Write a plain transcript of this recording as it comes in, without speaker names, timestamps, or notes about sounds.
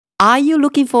Are you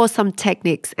looking for some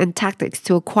techniques and tactics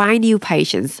to acquire new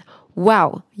patients?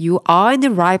 Well, you are in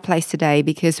the right place today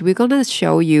because we're going to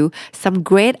show you some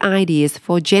great ideas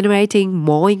for generating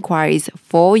more inquiries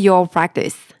for your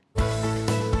practice.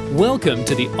 Welcome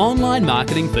to the Online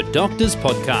Marketing for Doctors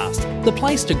podcast, the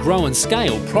place to grow and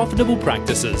scale profitable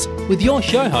practices with your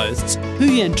show hosts,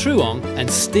 Huyen Truong and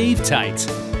Steve Tate.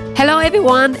 Hello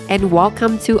everyone and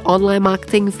welcome to Online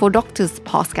Marketing for Doctors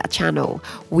podcast channel.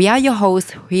 We are your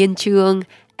hosts, Huyen Truong,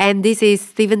 and this is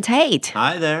Stephen Tate.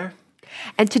 Hi there.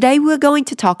 And today we're going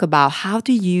to talk about how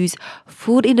to use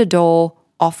foot in the door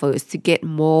offers to get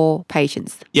more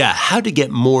patients. Yeah, how to get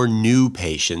more new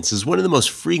patients is one of the most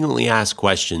frequently asked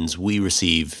questions we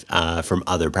receive from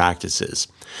other practices.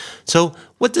 So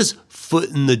what does foot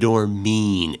in the door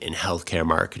mean in healthcare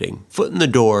marketing? Foot in the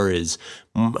door is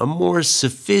a more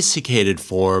sophisticated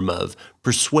form of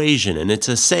persuasion, and it's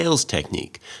a sales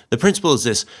technique. The principle is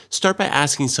this: start by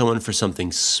asking someone for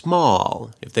something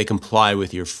small. If they comply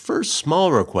with your first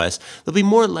small request, they'll be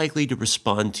more likely to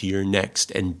respond to your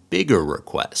next and bigger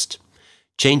request.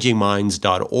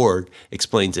 ChangingMinds.org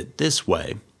explains it this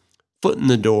way: foot in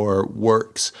the door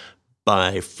works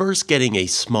by first getting a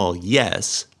small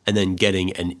yes and then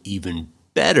getting an even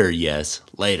better yes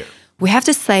later. We have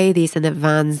to say this in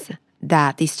advance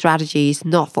that this strategy is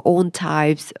not for all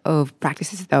types of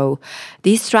practices though.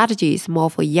 This strategy is more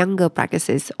for younger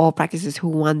practices or practices who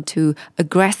want to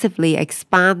aggressively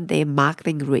expand their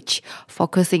marketing reach,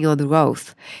 focusing on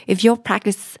growth. If your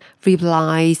practice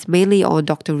relies mainly on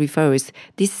doctor referrals,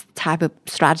 this type of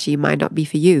strategy might not be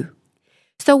for you.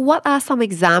 So what are some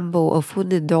examples of foot in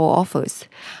the door offers?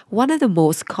 One of the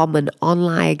most common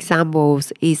online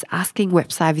examples is asking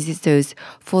website visitors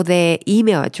for their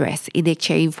email address in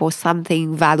exchange for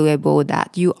something valuable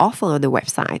that you offer on the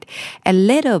website. And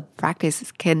later,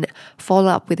 practices can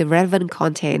follow up with the relevant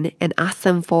content and ask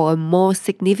them for a more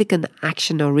significant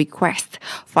action or request.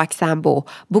 For example,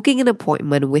 booking an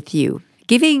appointment with you.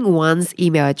 Giving one's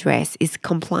email address is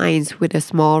compliance with a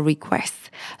small request.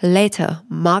 Later,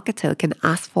 marketer can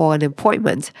ask for an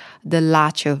appointment, the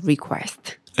larger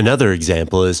request. Another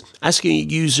example is asking a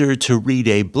user to read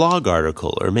a blog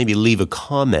article or maybe leave a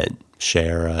comment,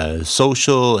 share a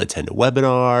social, attend a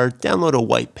webinar, download a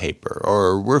white paper,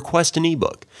 or request an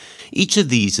ebook. Each of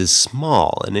these is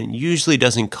small and it usually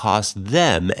doesn't cost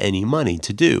them any money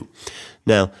to do.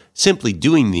 Now, simply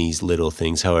doing these little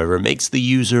things, however, makes the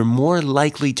user more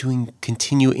likely to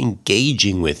continue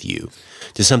engaging with you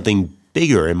to something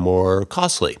bigger and more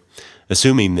costly,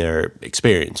 assuming their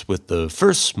experience with the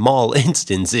first small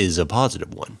instance is a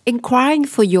positive one. Inquiring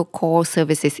for your core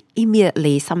services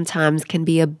immediately sometimes can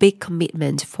be a big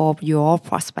commitment for your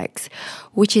prospects,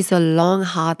 which is a long,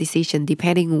 hard decision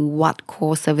depending on what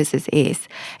core services is,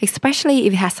 especially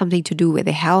if it has something to do with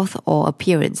the health or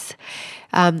appearance.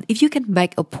 If you can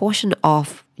make a portion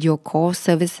of your core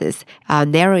services,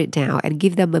 narrow it down and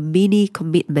give them a mini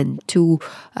commitment to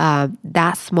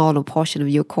that smaller portion of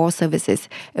your core services,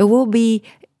 it will be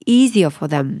easier for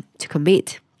them to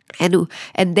commit. And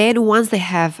then once they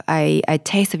have a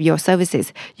taste of your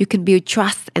services, you can build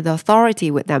trust and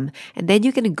authority with them. And then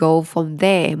you can go from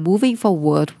there, moving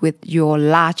forward with your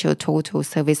larger total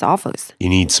service offers. You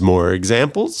need some more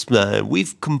examples?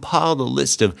 We've compiled a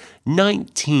list of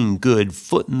 19 good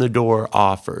foot-in-the-door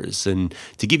offers and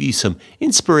to give you some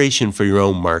inspiration for your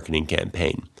own marketing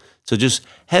campaign. So just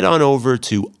head on over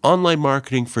to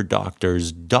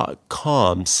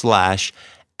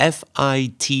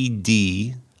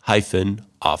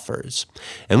onlinemarketingfordoctors.com/FITD-offers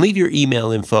and leave your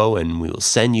email info and we will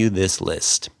send you this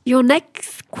list. Your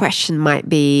next question might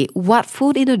be, what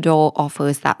foot in the door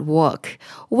offers that work?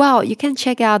 Well, you can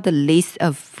check out the list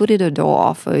of foot in the door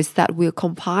offers that we'll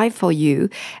compile for you,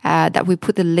 that we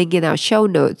put the link in our show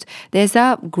notes. There's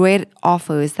great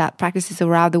offers that practices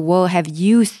around the world have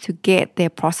used to get their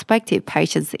prospective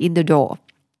patients in the door.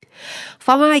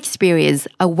 From our experience,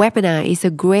 a webinar is a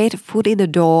great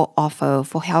foot-in-the-door offer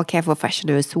for healthcare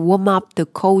professionals to warm up the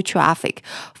cold traffic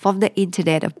from the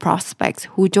internet of prospects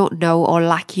who don't know or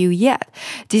like you yet.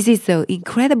 This is an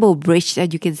incredible bridge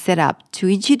that you can set up to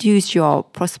introduce your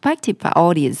prospective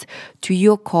audience to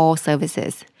your core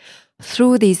services.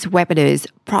 Through these webinars,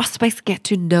 prospects get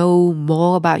to know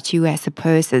more about you as a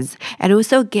person and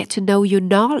also get to know your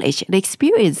knowledge and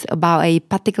experience about a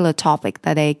particular topic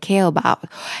that they care about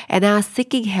and are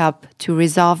seeking help to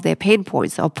resolve their pain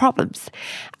points or problems.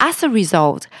 As a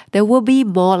result, they will be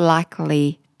more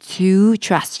likely to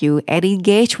trust you and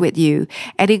engage with you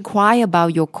and inquire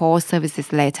about your core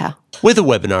services later. With a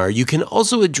webinar, you can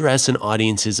also address an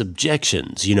audience's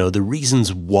objections, the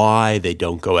reasons why they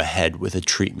don't go ahead with a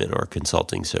treatment or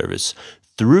consulting service,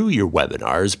 through your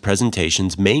webinar's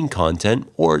presentation's main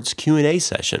content or its Q&A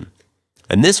session.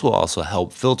 And this will also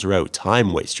help filter out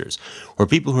time wasters, or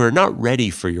people who are not ready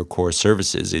for your core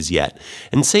services as yet,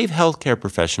 and save healthcare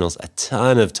professionals a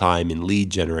ton of time in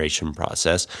lead generation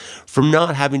process from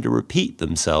not having to repeat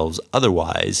themselves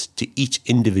otherwise to each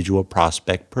individual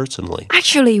prospect personally.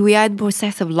 Actually, we are in the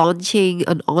process of launching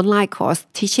an online course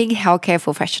teaching healthcare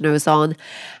professionals on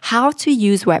how to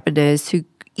use webinars to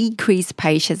increase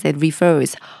patients and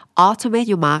referrals, automate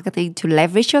your marketing to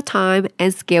leverage your time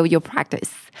and scale your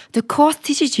practice. The course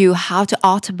teaches you how to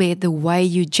automate the way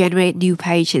you generate new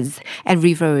patients and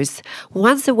referrals.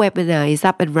 Once the webinar is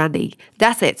up and running,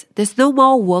 that's it. There's no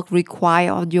more work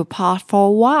required on your part for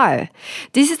a while.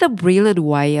 This is a brilliant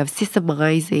way of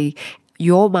systemizing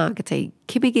your marketing,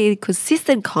 keeping in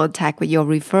consistent contact with your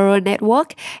referral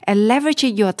network, and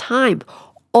leveraging your time,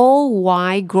 all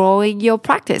while growing your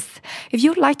practice. If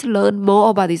you'd like to learn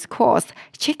more about this course,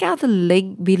 check out the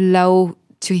link below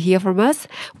to hear from us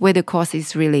when the course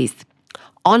is released.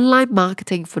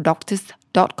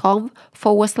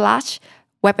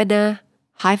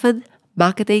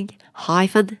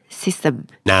 onlinemarketingfordoctors.com/webinar-marketing-system.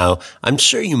 Now, I'm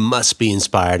sure you must be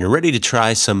inspired and ready to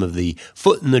try some of the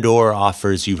foot-in-the-door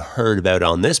offers you've heard about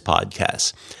on this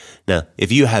podcast. Now,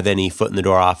 if you have any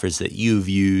foot-in-the-door offers that you've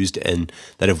used and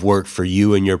that have worked for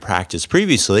you and your practice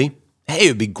previously, hey, it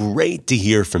would be great to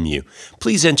hear from you.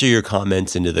 Please enter your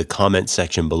comments into the comment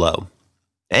section below.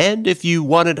 And if you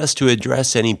wanted us to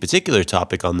address any particular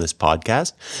topic on this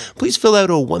podcast, please fill out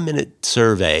a 1-minute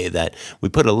survey that we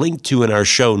put a link to in our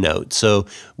show notes so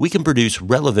we can produce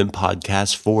relevant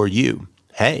podcasts for you.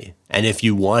 Hey, and if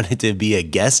you wanted to be a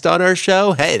guest on our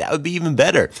show, hey, that would be even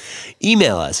better.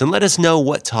 Email us and let us know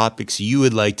what topics you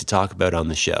would like to talk about on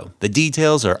the show. The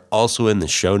details are also in the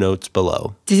show notes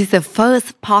below. This is the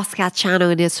first podcast channel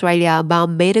in Australia about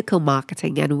medical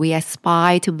marketing, and we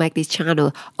aspire to make this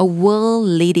channel a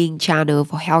world-leading channel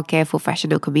for healthcare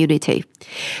professional community.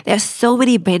 There are so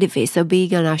many benefits of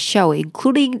being on our show,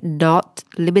 including not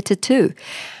limited to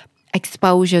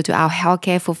exposure to our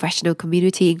healthcare professional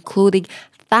community, including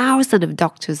thousands of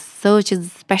doctors,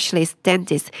 surgeons, specialists,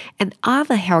 dentists, and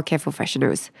other healthcare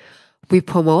professionals. We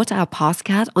promote our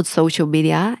podcast on social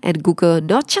media and Google,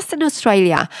 not just in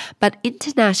Australia, but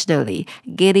internationally,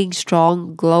 getting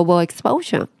strong global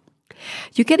exposure.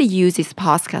 You can use this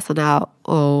podcast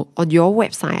on your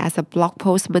website as a blog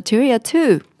post material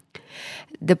too.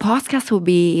 The podcast will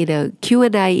be in a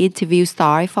Q&A interview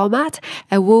style format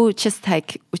and will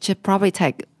probably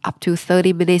take up to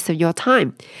 30 minutes of your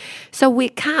time. So we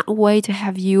can't wait to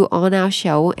have you on our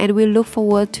show, and we look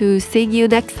forward to seeing you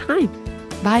next time.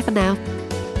 Bye for now.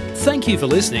 Thank you for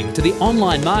listening to the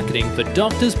Online Marketing for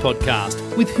Doctors podcast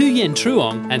with Huyen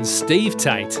Truong and Steve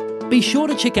Tate. Be sure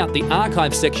to check out the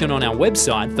archive section on our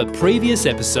website for previous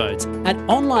episodes at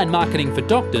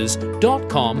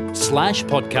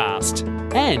onlinemarketingfordoctors.com/podcast.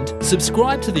 And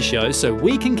subscribe to the show so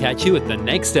we can catch you at the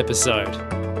next episode.